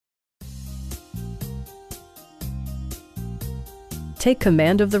Take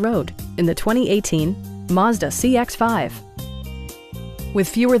command of the road in the 2018 Mazda CX-5. With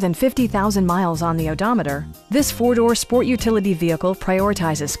fewer than 50,000 miles on the odometer, this four-door sport utility vehicle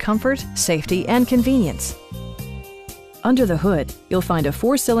prioritizes comfort, safety, and convenience. Under the hood, you'll find a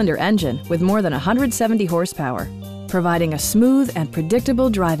four-cylinder engine with more than 170 horsepower, providing a smooth and predictable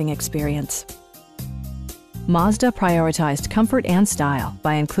driving experience. Mazda prioritized comfort and style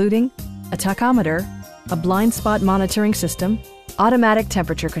by including a tachometer, a blind spot monitoring system, automatic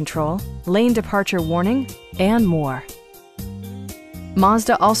temperature control, lane departure warning, and more.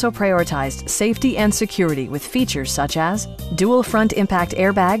 Mazda also prioritized safety and security with features such as dual front impact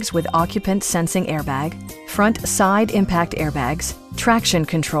airbags with occupant sensing airbag, front side impact airbags, traction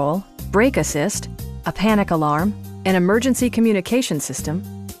control, brake assist, a panic alarm, an emergency communication system,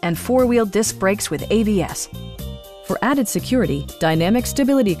 and four-wheel disc brakes with ABS. For added security, dynamic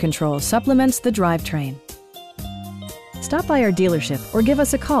stability control supplements the drivetrain. Stop by our dealership or give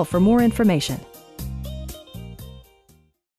us a call for more information.